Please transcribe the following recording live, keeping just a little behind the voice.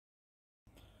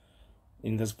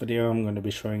In this video, I'm going to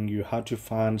be showing you how to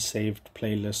find saved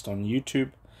playlist on YouTube.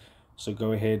 So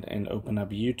go ahead and open up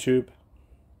YouTube.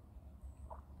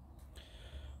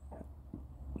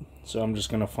 So I'm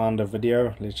just going to find a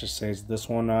video. Let's just say it's this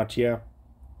one right here.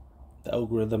 The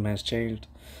algorithm has changed.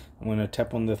 I'm going to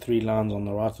tap on the three lines on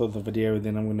the right of the video.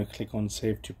 Then I'm going to click on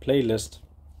Save to Playlist.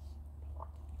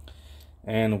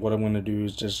 And what I'm going to do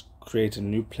is just create a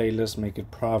new playlist, make it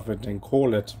private, and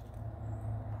call it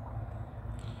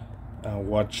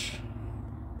Watch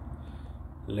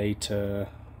Later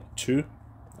 2.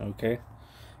 Okay,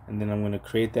 and then I'm going to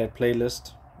create that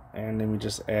playlist, and let me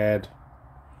just add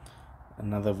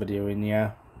another video in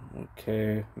here.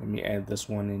 Okay, let me add this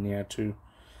one in here too.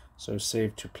 So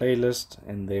save to playlist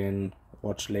and then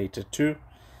Watch Later 2.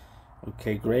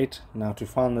 Okay, great. Now to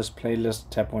find this playlist,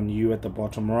 tap on U at the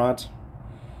bottom right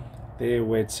there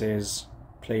where it says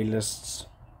playlists.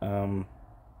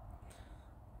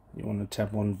 You want to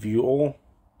tap on View All,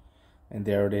 and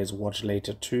there it is, Watch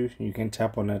Later 2. You can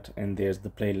tap on it and there's the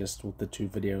playlist with the two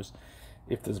videos.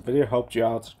 If this video helped you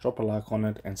out, drop a like on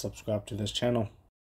it and subscribe to this channel.